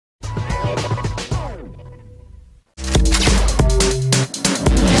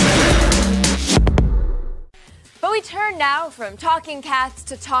But we turn now from talking cats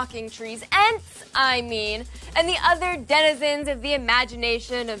to talking trees, ants, I mean, and the other denizens of the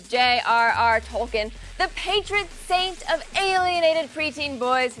imagination of J.R.R. Tolkien, the patron saint of alienated preteen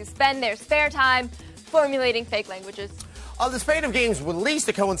boys who spend their spare time formulating fake languages. Of the spate of games released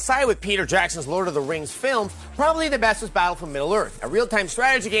to coincide with Peter Jackson's Lord of the Rings films, probably the best was Battle for Middle-earth, a real-time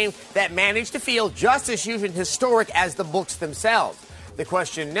strategy game that managed to feel just as huge and historic as the books themselves. The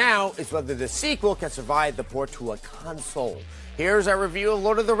question now is whether the sequel can survive the port to a console. Here's our review of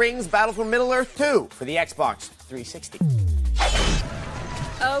Lord of the Rings Battle for Middle-earth 2 for the Xbox 360.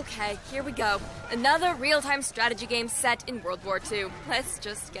 Okay, here we go. Another real-time strategy game set in World War II. Let's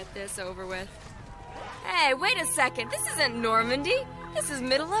just get this over with. Hey, wait a second. This isn't Normandy. This is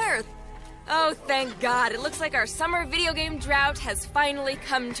Middle-earth. Oh, thank God. It looks like our summer video game drought has finally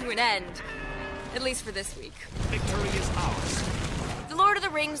come to an end. At least for this week. Victory is ours. The Lord of the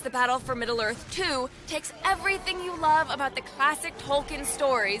Rings, The Battle for Middle-earth 2 takes everything you love about the classic Tolkien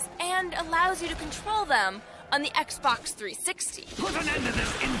stories and allows you to control them on the Xbox 360. Put an end to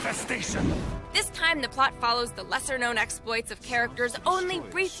this infestation! This time, the plot follows the lesser-known exploits of characters only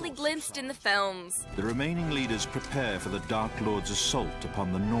briefly glimpsed in the films. The remaining leaders prepare for the Dark Lord's assault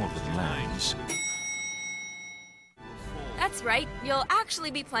upon the northern lands. That's right, you'll actually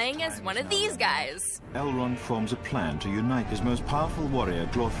be playing as one of these guys. Elrond forms a plan to unite his most powerful warrior,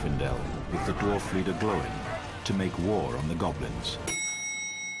 Glorfindel, with the dwarf leader Glóin, to make war on the goblins.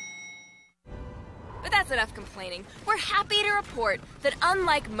 But that's enough complaining. We're happy to report that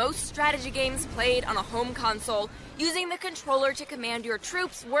unlike most strategy games played on a home console, using the controller to command your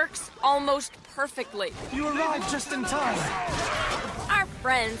troops works almost perfectly. You arrived just in time. Our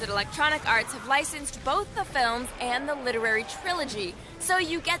friends at Electronic Arts have licensed both the films and the literary trilogy, so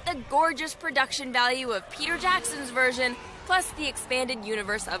you get the gorgeous production value of Peter Jackson's version, plus the expanded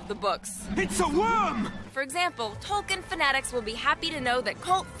universe of the books. It's a worm! For example, Tolkien fanatics will be happy to know that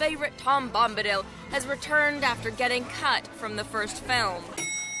cult favorite Tom Bombadil has returned after getting cut from the first film.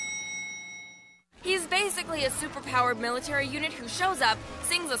 He's basically a superpowered military unit who shows up,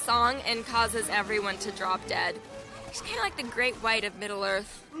 sings a song, and causes everyone to drop dead. He's kind of like the Great White of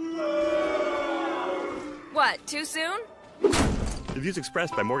Middle-earth. What, too soon? The views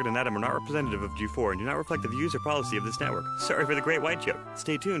expressed by Morgan and Adam are not representative of G4 and do not reflect the views or policy of this network. Sorry for the Great White joke.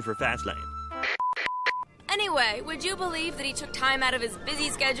 Stay tuned for Fastlane. Anyway, would you believe that he took time out of his busy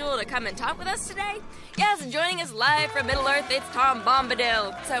schedule to come and talk with us today? Yes, joining us live from Middle-earth, it's Tom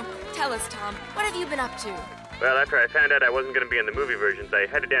Bombadil. So, tell us, Tom, what have you been up to? Well, after I found out I wasn't going to be in the movie versions, I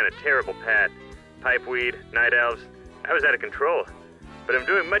headed down a terrible path. Pipeweed, night elves. I was out of control. But I'm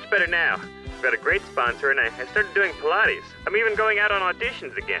doing much better now. I've got a great sponsor, and I started doing Pilates. I'm even going out on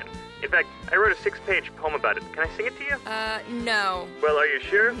auditions again. In fact, I wrote a 6-page poem about it. Can I sing it to you? No. Well, are you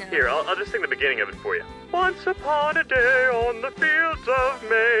sure? No. Here, I'll just sing the beginning of it for you. Once upon a day on the fields of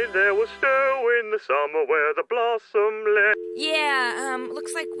May, there was snow in the summer where the blossom lay. Yeah,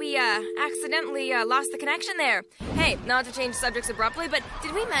 looks like we, accidentally, lost the connection there. Hey, not to change subjects abruptly, but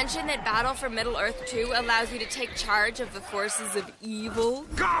did we mention that Battle for Middle-earth 2 allows you to take charge of the forces of evil?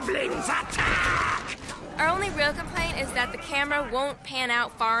 Goblins attack! Our only real complaint is that the camera won't pan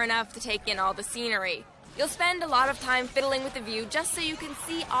out far enough to take in all the scenery. You'll spend a lot of time fiddling with the view just so you can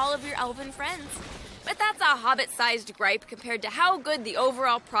see all of your elven friends. But that's a Hobbit-sized gripe compared to how good the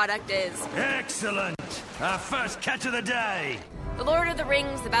overall product is. Excellent! Our first catch of the day! The Lord of the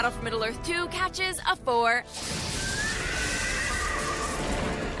Rings, The Battle for Middle-earth 2 catches a 4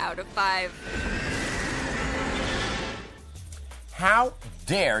 out of 5. How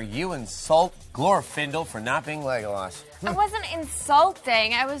dare you insult Glorfindel for not being Legolas? I wasn't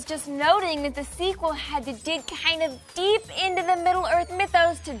insulting. I was just noting that the sequel had to dig kind of deep into the Middle-earth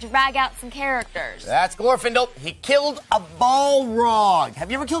mythos to drag out some characters. That's Glorfindel. He killed a Balrog. Have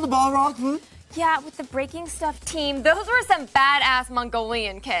you ever killed a Balrog? Yeah, with the Breaking Stuff team, those were some badass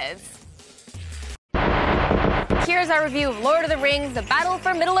Mongolian kids. Here's our review of Lord of the Rings, The Battle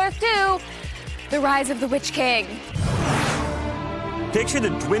for Middle-earth 2, The Rise of the Witch King. Picture the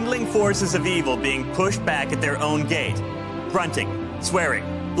dwindling forces of evil being pushed back at their own gate. Grunting,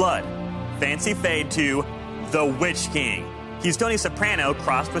 swearing, blood. Fancy fade to the Witch King. He's Tony Soprano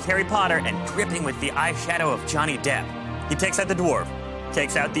crossed with Harry Potter and dripping with the eyeshadow of Johnny Depp. He takes out the dwarf,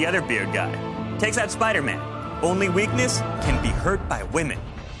 takes out the other beard guy, takes out Spider-Man. Only weakness can be hurt by women.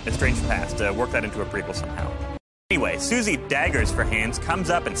 A strange past, work that into a prequel somehow. Anyway, Susie daggers for hands, comes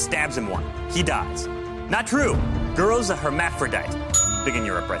up and stabs him one. He dies. Not true. Girl's a hermaphrodite. Big in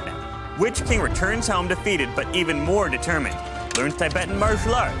Europe right now. Witch King returns home defeated, but even more determined. Learns Tibetan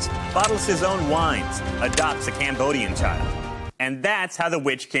martial arts, bottles his own wines, adopts a Cambodian child. And that's how the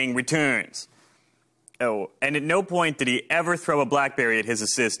Witch King returns. Oh, and at no point did he ever throw a BlackBerry at his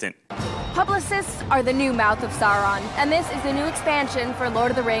assistant. Publicists are the new mouth of Sauron, and this is the new expansion for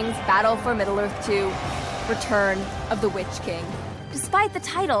Lord of the Rings Battle for Middle-earth 2, Return of the Witch King. Despite the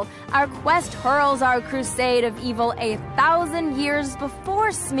title, our quest hurls our crusade of evil 1,000 years before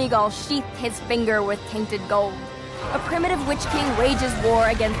Smeagol sheathed his finger with tainted gold. A primitive Witch King wages war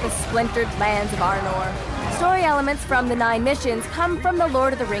against the splintered lands of Arnor. Story elements from the 9 missions come from the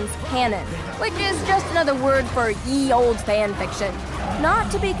Lord of the Rings canon, which is just another word for ye old fan fiction.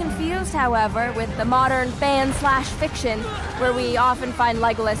 Not to be confused, however, with the modern fan/fiction, where we often find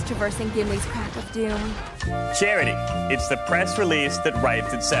Legolas traversing Gimli's crack of doom. Charity. It's the press release that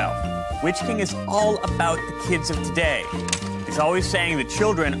writes itself. Witch King is all about the kids of today. It's always saying that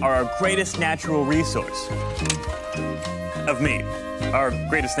children are our greatest natural resource. Of meat. Our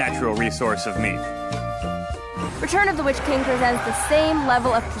greatest natural resource of meat. Return of the Witch King presents the same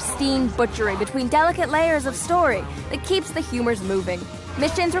level of pristine butchery between delicate layers of story that keeps the humors moving.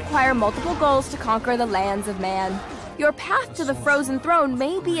 Missions require multiple goals to conquer the lands of man. Your path to the Frozen Throne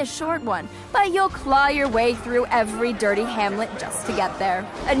may be a short one, but you'll claw your way through every dirty hamlet just to get there.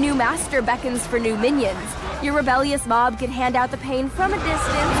 A new master beckons for new minions. Your rebellious mob can hand out the pain from a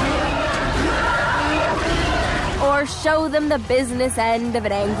distance, or show them the business end of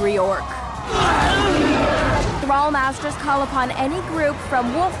an angry orc. Thrall Masters call upon any group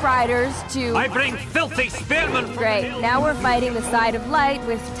from wolf riders to... I bring filthy spearmen from Great, now we're fighting the side of light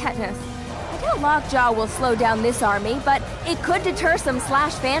with tetanus. I doubt Lockjaw will slow down this army, but it could deter some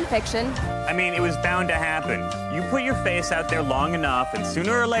slash fanfiction. I mean, it was bound to happen. You put your face out there long enough, and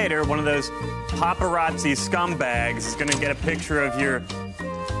sooner or later, one of those paparazzi scumbags is gonna get a picture of your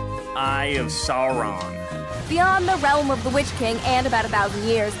Eye of Sauron. Beyond the realm of the Witch King and about 1,000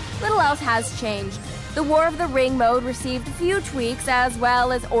 years, little else has changed. The War of the Ring mode received a few tweaks, as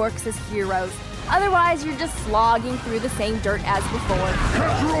well as orcs as heroes. Otherwise, you're just slogging through the same dirt as before.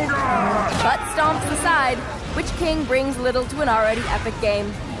 But stomps aside, Witch King brings little to an already epic game.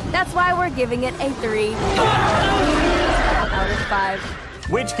 That's why we're giving it a 3 out of 5.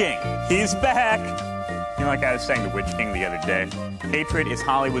 Witch King, he's back! You know, like I was saying to Witch King the other day, hatred is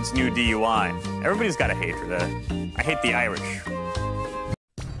Hollywood's new DUI. Everybody's got a hatred. I hate the Irish.